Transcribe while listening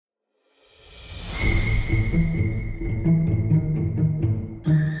Hi,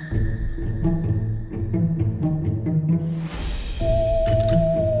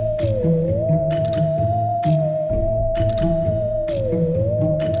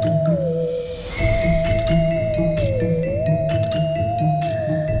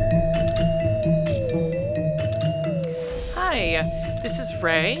 this is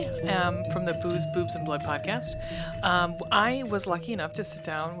Ray from the Booze, Boobs, and Blood podcast. I was lucky enough to sit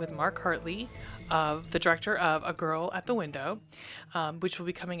down with Mark Hartley, the director of A Girl at the Window, which will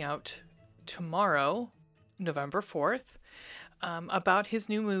be coming out tomorrow, November 4th. About his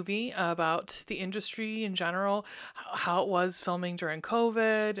new movie, about the industry in general, how it was filming during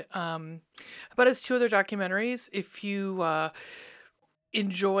COVID, about his two other documentaries. If you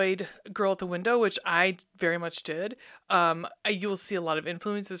enjoyed Girl at the Window, which I very much did, you'll see a lot of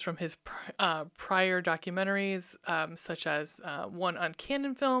influences from his prior documentaries, such as one on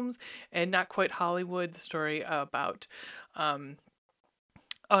Canon Films and Not Quite Hollywood, the story about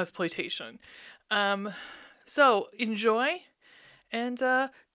exploitation. So enjoy, and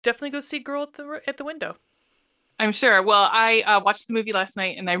definitely go see Girl at the Window. I'm sure. Well, I watched the movie last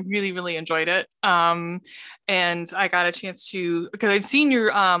night and I really, really enjoyed it. And I got a chance to, because I'd seen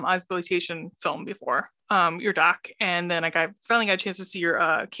your Ozploitation film before, your doc, and then finally got a chance to see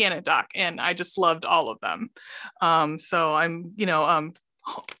your Canon doc, and I just loved all of them. So I'm,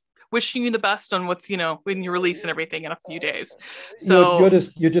 wishing you the best on what's, when you release and everything in a few days. So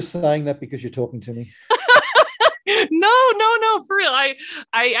you're just saying that because you're talking to me. no, for real. I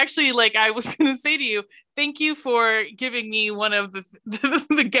actually, like, I was gonna say to you, thank you for giving me one of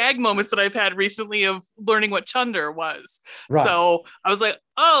the gag moments that I've had recently of learning what chunder was. Right. So I was like,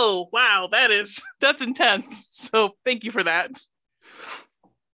 oh wow, that's intense. So thank you for that.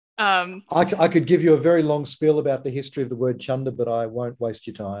 I could give you a very long spiel about the history of the word chunder, but I won't waste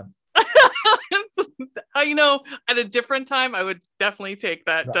your time. At a different time, I would definitely take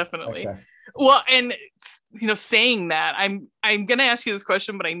that. Right. Definitely. Okay. Well, and saying that, I'm gonna ask you this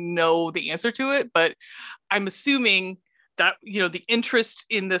question, but I know the answer to it. But I'm assuming that the interest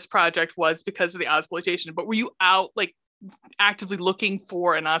in this project was because of the Ozploitation. But were you out like actively looking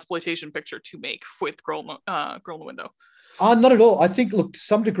for an Ozploitation picture to make with Girl in the Window? Not at all. I think, look, to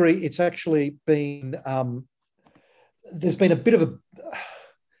some degree, it's actually been there's been a bit of a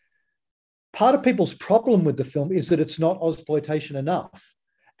part of people's problem with the film is that it's not Ozploitation enough.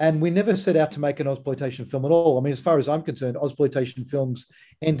 And we never set out to make an Ozploitation film at all. I mean, as far as I'm concerned, Ozploitation films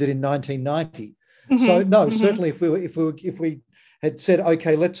ended in 1990. Mm-hmm, so no, mm-hmm. Certainly if we had said,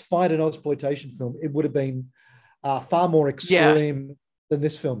 okay, let's find an Ozploitation film, it would have been far more extreme than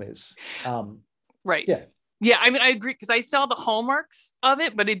this film is. Right. Yeah. Yeah. I mean, I agree, because I saw the hallmarks of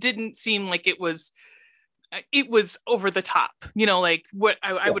it, but it didn't seem like it was over the top, like what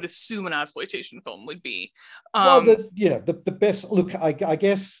I would assume an Ozploitation film would be. The best look, I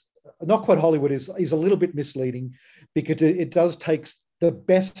guess, Not Quite Hollywood is a little bit misleading, because it does take the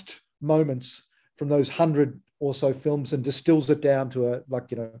best moments from those 100 or so films and distills it down to a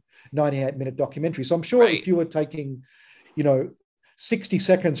 98-minute documentary. So I'm sure if you were taking 60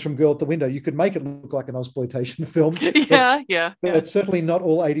 seconds from Girl at the Window, you could make it look like an Ozploitation film. But certainly not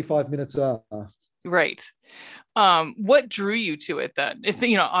all 85 minutes are. Right. What drew you to it then? If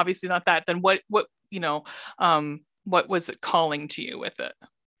obviously not that, then what was it calling to you with it?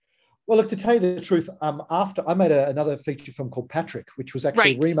 Well, look, to tell you the truth, after I made another feature film called Patrick, which was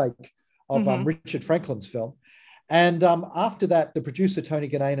actually a remake of mm-hmm. Richard Franklin's film. And after that, the producer, Tony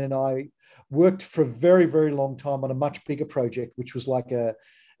Ganane, and I worked for a very, very long time on a much bigger project, which was like a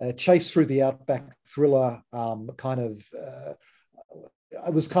chase through the outback thriller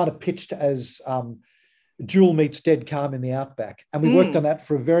it was kind of pitched as Jewel meets Dead Calm in the Outback. And we worked on that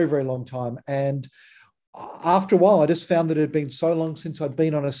for a very, very long time. And after a while, I just found that it had been so long since I'd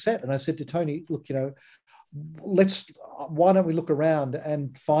been on a set. And I said to Tony, look, why don't we look around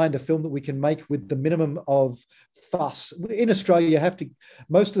and find a film that we can make with the minimum of fuss? In Australia,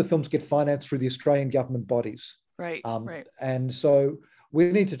 most of the films get financed through the Australian government bodies. Right, right. And so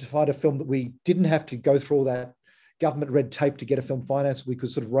we needed to find a film that we didn't have to go through all that government red tape to get a film financed. We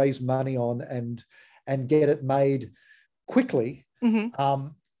could sort of raise money on and get it made quickly. Mm-hmm.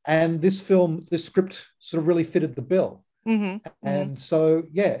 And this script sort of really fitted the bill. Mm-hmm. And so,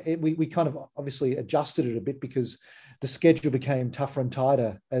 we kind of obviously adjusted it a bit because the schedule became tougher and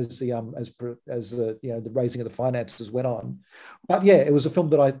tighter as the raising of the finances went on. But it was a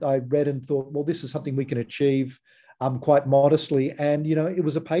film that I read and thought, well, this is something we can achieve quite modestly. And, it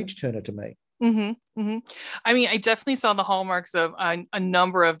was a page turner to me. I mean, I definitely saw the hallmarks of a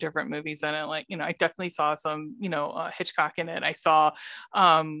number of different movies in it. Like, I definitely saw some, Hitchcock in it. I saw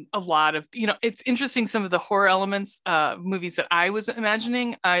a lot of, it's interesting, some of the horror elements, movies that I was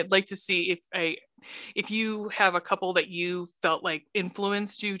imagining. I'd like to see if you have a couple that you felt like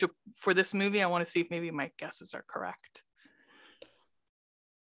influenced you for this movie. I want to see if maybe my guesses are correct.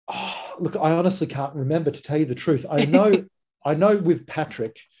 Oh, look, I honestly can't remember, to tell you the truth. I know with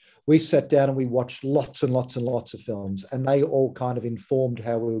Patrick, we sat down and we watched lots and lots and lots of films, and they all kind of informed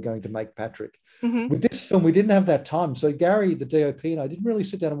how we were going to make Patrick. With this film, we didn't have that time. So Gary, the DOP, and I didn't really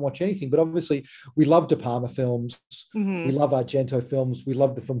sit down and watch anything, but obviously we love De Palma films. We love Argento films. We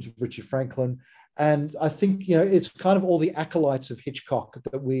love the films of Richard Franklin. And I think, it's kind of all the acolytes of Hitchcock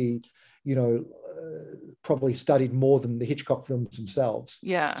that we, probably studied more than the Hitchcock films themselves.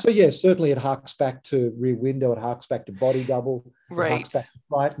 Yeah. So yeah, certainly it harks back to Rear Window. It harks back to Body Double. Right. It harks back to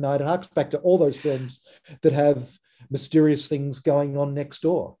Fright Night. It harks back to all those films that have mysterious things going on next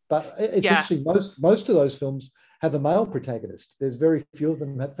door. But it's interesting. Most of those films have a male protagonist. There's very few of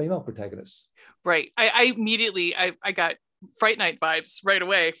them have female protagonists. Right. I immediately I got Fright Night vibes right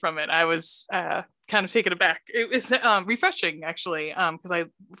away from it. I was kind of taken aback. It was refreshing, actually, because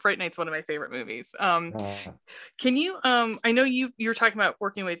Fright Night's one of my favorite movies. Can you? I know you were talking about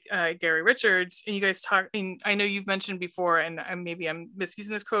working with Gary Richards, and you guys talk. And I know you've mentioned before, and maybe I'm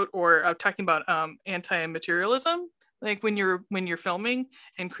misusing this quote, or talking about anti-materialism, like when you're filming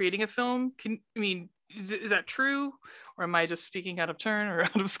and creating a film. Is that true, or am I just speaking out of turn or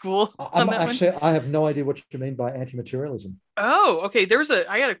out of school? I have no idea what you mean by anti-materialism. Oh, okay.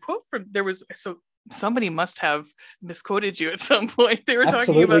 I got a quote somebody must have misquoted you at some point. They were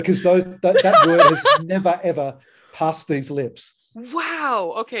talking about, because that word has never ever passed these lips.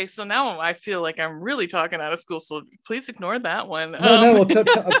 Wow. Okay, so now I feel like I'm really talking out of school. So please ignore that one. No.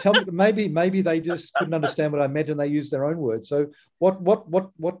 Tell me. Maybe they just couldn't understand what I meant and they used their own words. So what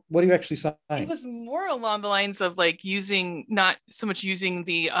are you actually saying? It was more along the lines of like not so much using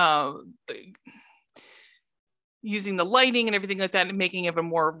the lighting and everything like that, and making it a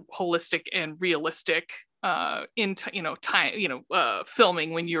more holistic and realistic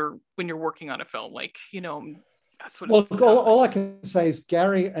filming when you're working on a film, like, that's what. Well, all I can say is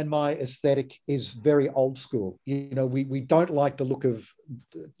Gary and my aesthetic is very old school. We don't like the look of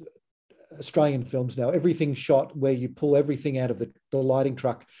Australian films now. Everything's shot where you pull everything out of the lighting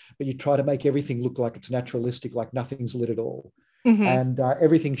truck, but you try to make everything look like it's naturalistic, like nothing's lit at all. And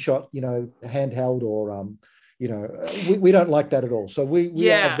everything's shot, handheld or we don't like that at all. So we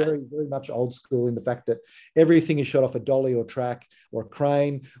are very, very much old school in the fact that everything is shot off a dolly or track or a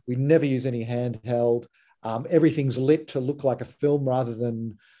crane. We never use any handheld. Everything's lit to look like a film rather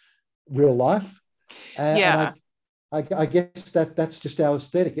than real life. And I guess that's just our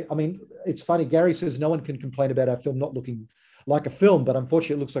aesthetic. I mean, it's funny. Gary says no one can complain about our film not looking like a film, but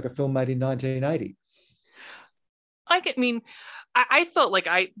unfortunately it looks like a film made in 1980. I felt like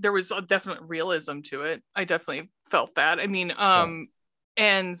there was a definite realism to it. I definitely felt that.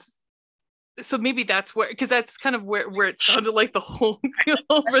 And so maybe that's where, because that's kind of where it sounded like the whole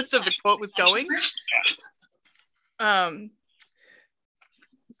rest of the quote was going.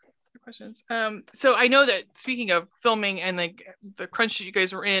 Questions. So I know that, speaking of filming and like the crunch that you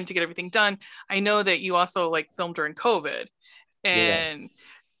guys were in to get everything done, I know that you also like filmed during COVID, and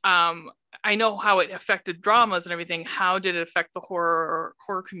I know how it affected dramas and everything. How did it affect the horror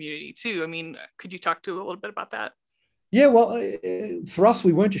community too? I mean, could you talk to a little bit about that? Yeah, well, for us,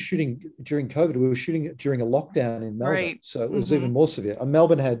 we weren't just shooting during COVID. We were shooting during a lockdown in Melbourne. Right. So it was even more severe.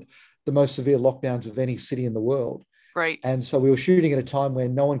 Melbourne had the most severe lockdowns of any city in the world. Right. And so we were shooting at a time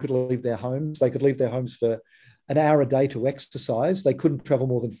when no one could leave their homes. They could leave their homes for an hour a day to exercise. They couldn't travel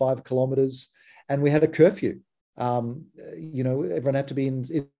more than 5 kilometers. And we had a curfew. Everyone had to be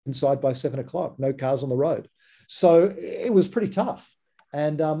inside by 7 o'clock, no cars on the road. So it was pretty tough.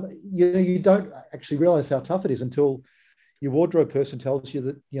 And, you don't actually realize how tough it is until your wardrobe person tells you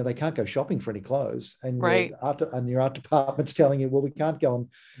that, they can't go shopping for any clothes. And your art department's telling you, well, we can't go and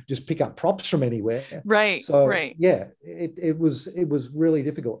just pick up props from anywhere. Right. So, it was really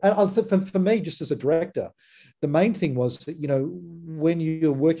difficult. And for me, just as a director, the main thing was that, when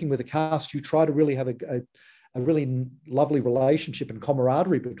you're working with a cast, you try to really have a really lovely relationship and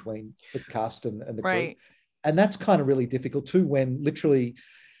camaraderie between the cast and the crew. And that's kind of really difficult too, when literally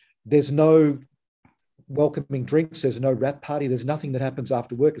there's no welcoming drinks, there's no wrap party, there's nothing that happens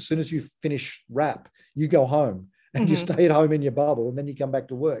after work. As soon as you finish wrap, you go home and you stay at home in your bubble, and then you come back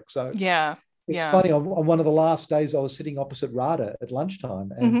to work. So it's funny, on one of the last days I was sitting opposite Radha at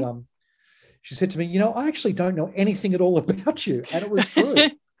lunchtime, and she said to me, I actually don't know anything at all about you. And it was true.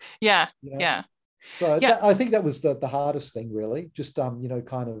 Yeah. You know? Yeah. So Yeah. I think that was the hardest thing, really. Just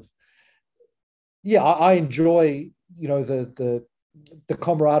kind of, yeah, I enjoy, the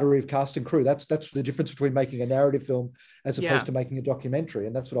camaraderie of cast and crew. That's the difference between making a narrative film as Yeah. opposed to making a documentary.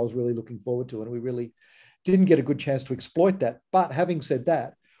 And that's what I was really looking forward to. And we really didn't get a good chance to exploit that. But having said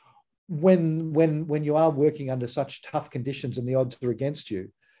that, when you are working under such tough conditions and the odds are against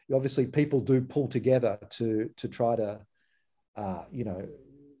you, obviously people do pull together to try to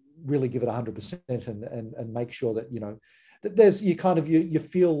really give it 100% and make sure that that there's you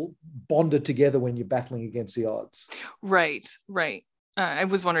feel bonded together when you're battling against the odds. Right. Right. I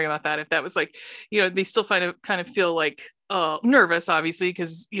was wondering about that. If that was like, they still kind of feel like nervous, obviously,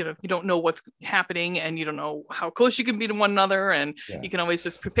 because you don't know what's happening and you don't know how close you can be to one another, and Yeah. you can always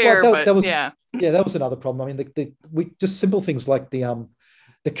just Well, prepare. that But was yeah. yeah, that was another problem. I mean, we just simple things like the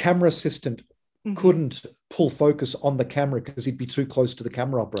camera assistant Mm-hmm. couldn't pull focus on the camera because he'd be too close to the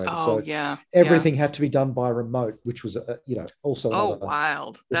camera operator. Oh So yeah. Yeah. everything had to be done by remote, which was also Oh, another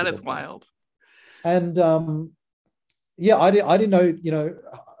wild. That is difficult part. wild. And yeah, I didn't know.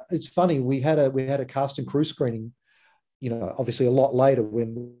 It's funny. We had a cast and crew screening. Obviously a lot later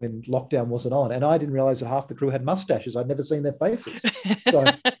when lockdown wasn't on, and I didn't realize that half the crew had mustaches. I'd never seen their faces. So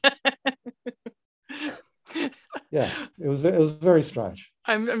yeah, it was very strange.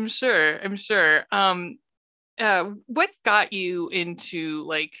 I'm sure. I'm sure. What got you into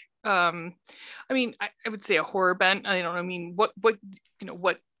like I mean, I would say a horror bent. I don't know. I mean, what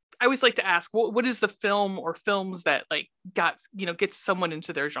I always like to ask, what is the film or films that like gets someone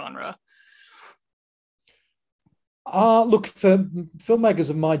into their genre? Look, for filmmakers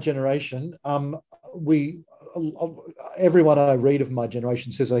of my generation, we everyone I read of my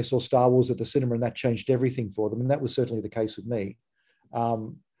generation says they saw Star Wars at the cinema and that changed everything for them, and that was certainly the case with me.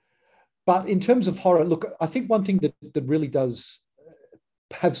 Um, but in terms of horror, look, I think one thing that really does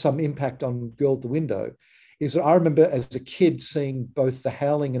have some impact on Girl at the Window is that I remember as a kid seeing both The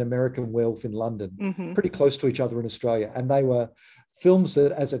Howling and American Werewolf in London, Mm-hmm. pretty close to each other in Australia, and they were films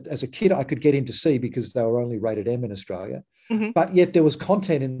that as a kid I could get in to see because they were only rated M in Australia, Mm-hmm. but yet there was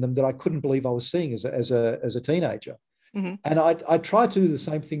content in them that I couldn't believe I was seeing as a teenager. Mm-hmm. And I tried to do the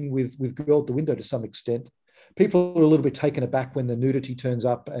same thing with Girl at the Window to some extent. People are a little bit taken aback when the nudity turns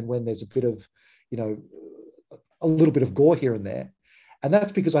up and when there's a bit of, a little bit of gore here and there. And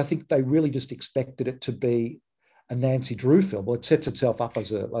that's because I think they really just expected it to be a Nancy Drew film. Well, it sets itself up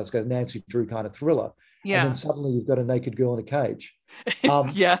as a Nancy Drew kind of thriller. And then Yeah. suddenly you've got a naked girl in a cage. Um,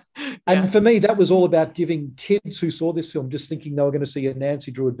 Yeah. Yeah. and for me, that was all about giving kids who saw this film, just thinking they were going to see a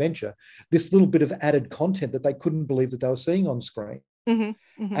Nancy Drew adventure, this little bit of added content that they couldn't believe that they were seeing on screen.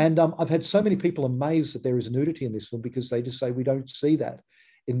 Mm-hmm. Mm-hmm. And I've had so many people amazed that there is nudity in this film because they just say we don't see that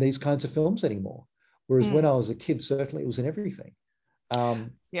in these kinds of films anymore. Whereas when I was a kid, certainly it was in everything.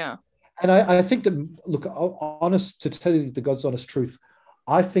 Yeah. And I think that, look, to tell you the God's honest truth,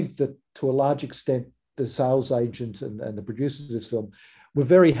 I think that to a large extent, the sales agent and the producers of this film were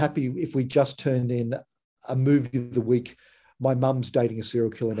very happy if we just turned in a movie of the week, my mum's dating a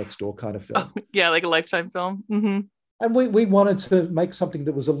serial killer next door kind of film. Oh, yeah, like a Lifetime film. Mm-hmm. And we wanted to make something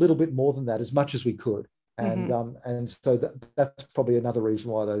that was a little bit more than that as much as we could. And Mm-hmm. and so that's probably another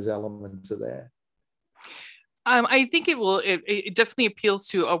reason why those elements are there. I think it definitely appeals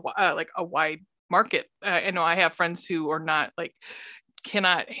to like a wide market. I know I have friends who are not like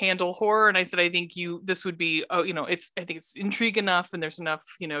cannot handle horror, and I said I think this would be I think it's intrigue enough and there's enough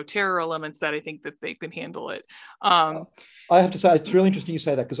terror elements that I think that they can handle it. I have to say it's really interesting you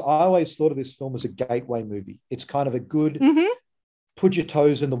say that because I always thought of this film as a gateway movie. It's kind of a good Mm-hmm. put your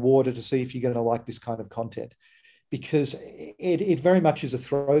toes in the water to see if you're going to like this kind of content because it very much is a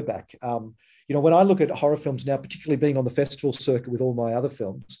throwback. When I look at horror films now, particularly being on the festival circuit with all my other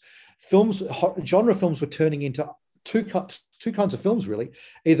films, genre films were turning into two kinds of films, really.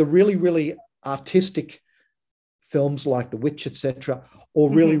 Either really, really artistic films like The Witch, etc., or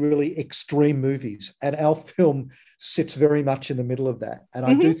really, Mm-hmm. really extreme movies. And our film sits very much in the middle of that. And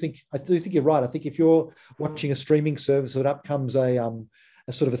I Mm-hmm. do think you're right. I think if you're watching a streaming service that up comes a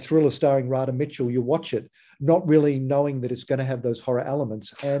sort of a thriller starring Radha Mitchell, you watch it not really knowing that it's going to have those horror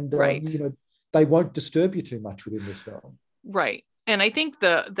elements, and Right. they won't disturb you too much within this film. Right. And I think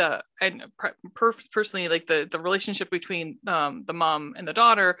personally, like the relationship between the mom and the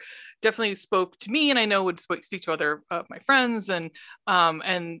daughter definitely spoke to me, and I know would speak to other my friends, and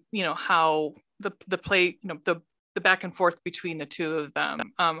how the play, the back and forth between the two of them.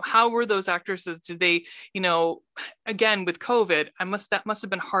 How were those actresses? Did they, again with COVID, that must have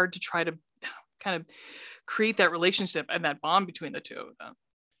been hard to try to kind of create that relationship and that bond between the two of them.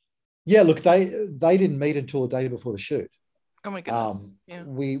 Yeah, look, they didn't meet until the day before the shoot. Oh my goodness. Yeah.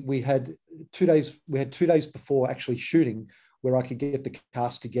 We had 2 days. We had 2 days before actually shooting where I could get the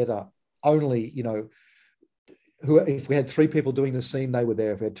cast together. Only, who, if we had 3 people doing the scene, they were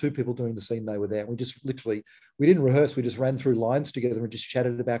there. If we had 2 people doing the scene, they were there. We just literally, we didn't rehearse. We just ran through lines together and just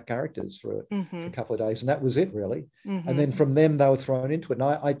chatted about characters for a couple of days. And that was it, really. And then from them, they were thrown into it. And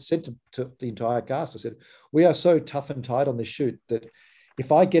I said to the entire cast, I said, we are so tough and tight on this shoot that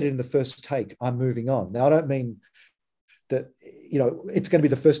if I get it in the first take, I'm moving on. Now, I don't mean that, it's going to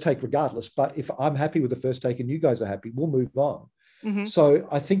be the first take regardless, but if I'm happy with the first take and you guys are happy, we'll move on. So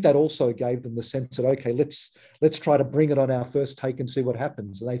I think that also gave them the sense that, okay, let's try to bring it on our first take and see what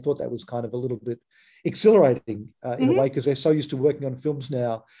happens. And they thought that was kind of a little bit exhilarating in a way, because they're so used to working on films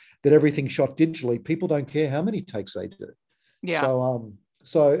now that everything's shot digitally. People don't care how many takes they do. Yeah.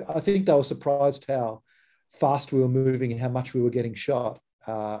 So I think they were surprised how fast we were moving and how much we were getting shot,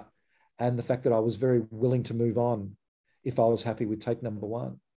 and the fact that I was very willing to move on if I was happy with take number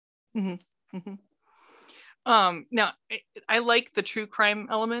 1. Now I like the true crime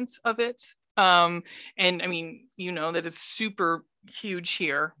elements of it. And I mean, that it's super huge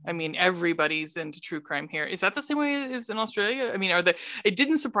here. I mean, everybody's into true crime here. Is that the same way as in Australia? I mean, it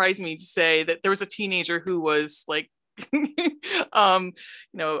didn't surprise me to say that there was a teenager who was like,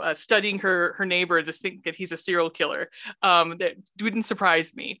 studying her neighbor to think that he's a serial killer. That wouldn't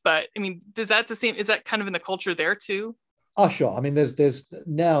surprise me. But I mean, is that kind of in the culture there too? Oh, sure. I mean, there's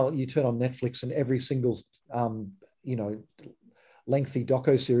now you turn on Netflix and every single, lengthy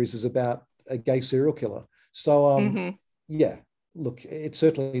doco series is about a gay serial killer. So, yeah, look, it's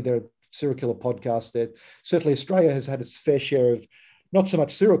certainly, there are serial killer podcasts that certainly Australia has had its fair share of not so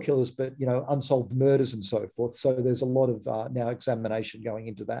much serial killers, but, unsolved murders and so forth. So there's a lot of now examination going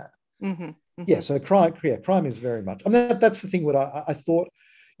into that. Yeah. So crime is very much, I mean, that's the thing. What I thought,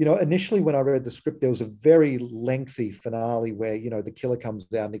 initially when I read the script, there was a very lengthy finale where, the killer comes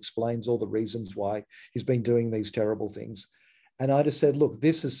out and explains all the reasons why he's been doing these terrible things. And I just said, look,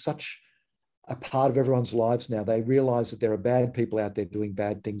 this is such a part of everyone's lives now. They realize that there are bad people out there doing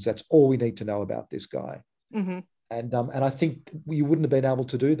bad things. That's all we need to know about this guy. And I think you wouldn't have been able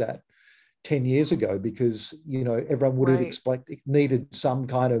to do that 10 years ago because, everyone would have needed some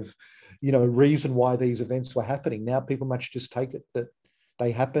kind of, reason why these events were happening. Now people much just take it that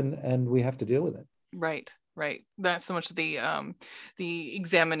they happen and we have to deal with it. Right. That's so much the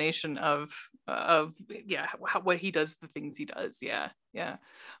examination of what he does, the things he does. Yeah.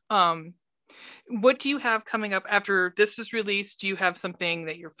 What do you have coming up after this is released? Do you have something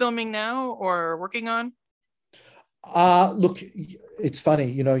that you're filming now or working on? Look, it's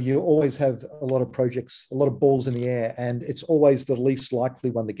funny, you always have a lot of projects, a lot of balls in the air, and it's always the least likely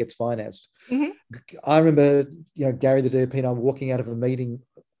one that gets financed. I remember, Gary the DP and I were walking out of a meeting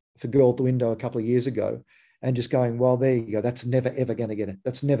for Girl at the Window a couple of years ago and just going, well, there you go. That's never, ever going to get it.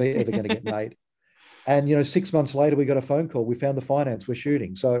 That's never, ever going to get made. And, 6 months later, we got a phone call. We found the finance. We're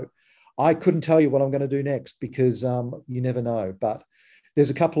shooting. So I couldn't tell you what I'm going to do next because you never know. But there's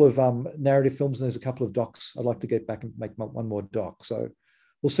a couple of narrative films and there's a couple of docs. I'd like to get back and make one more doc. So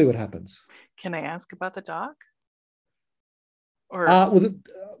we'll see what happens. Can I ask about the doc? Or well,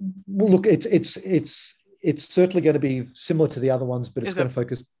 look, it's certainly going to be similar to the other ones, but it's going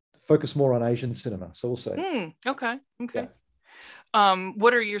to focus more on Asian cinema. So we'll see. Okay. Yeah.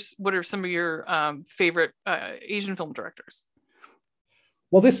 What are some of your favorite Asian film directors?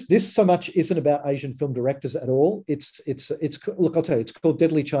 Well, this so much isn't about Asian film directors at all. It's look, I'll tell you, it's called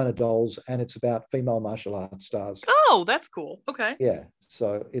Deadly China Dolls, and it's about female martial arts stars. Oh, that's cool. Okay. Yeah,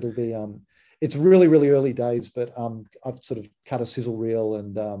 so it'll be it's really, really early days, but I've sort of cut a sizzle reel,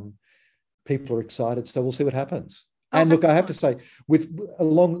 and people are excited. So we'll see what happens. And look, I have to say,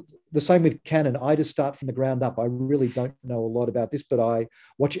 along the same with Canon, I just start from the ground up. I really don't know a lot about this, but I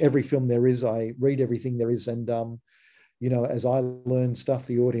watch every film there is. I read everything there is, and as I learn stuff,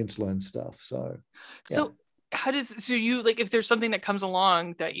 the audience learns stuff. So you, like, if there's something that comes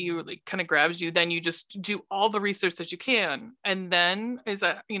along that you like kind of grabs you, then you just do all the research that you can, and then is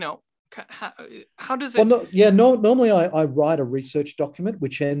that how does it? Well, normally I write a research document,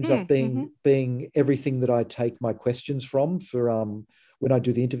 which ends up being everything that I take my questions from for when I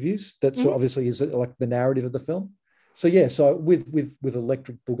do the interviews. That's obviously is like the narrative of the film. So yeah, so with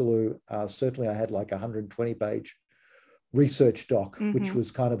Electric Boogaloo, certainly I had like 120-page research doc, which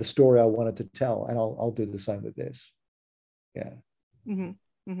was kind of the story I wanted to tell, and I'll do the same with this. Yeah.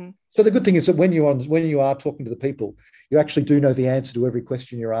 So the good thing is that when you are talking to the people, you actually do know the answer to every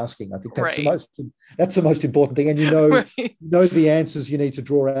question you're asking. I think that's the most important thing, and you know the answers you need to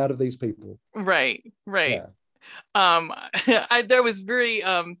draw out of these people. Right. Yeah. There was very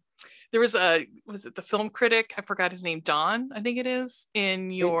was it the film critic? I forgot his name. Don, I think it is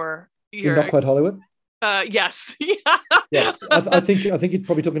in in Not Quite Hollywood. Yes. Yeah. I think you're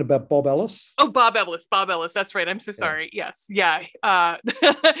probably talking about Bob Ellis. Oh, Bob Ellis. That's right. I'm so sorry. Yeah. Yes. Yeah.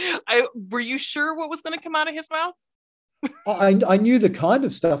 Were you sure what was going to come out of his mouth? I knew the kind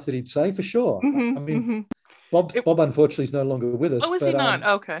of stuff that he'd say for sure. Mm-hmm, I mean, Bob unfortunately is no longer with us. Oh, is he not?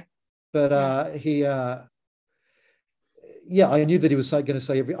 Okay. But he, yeah, I knew that he was going to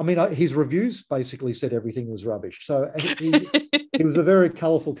say I mean, his reviews basically said everything was rubbish. So he was a very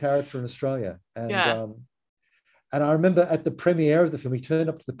colourful character in Australia. And I remember at the premiere of the film, he turned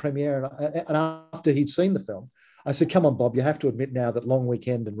up to the premiere, and after he'd seen the film, I said, "Come on, Bob, you have to admit now that Long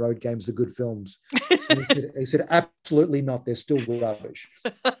Weekend and Road Games are good films." And he said, "Absolutely not. They're still rubbish."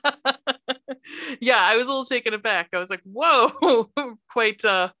 Yeah, I was a little taken aback. I was like, "Whoa, quite."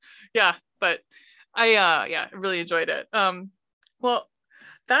 Yeah, but I really enjoyed it. Well,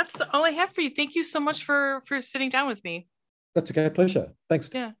 that's all I have for you. Thank you so much for sitting down with me. That's okay, pleasure. Thanks.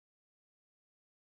 Yeah.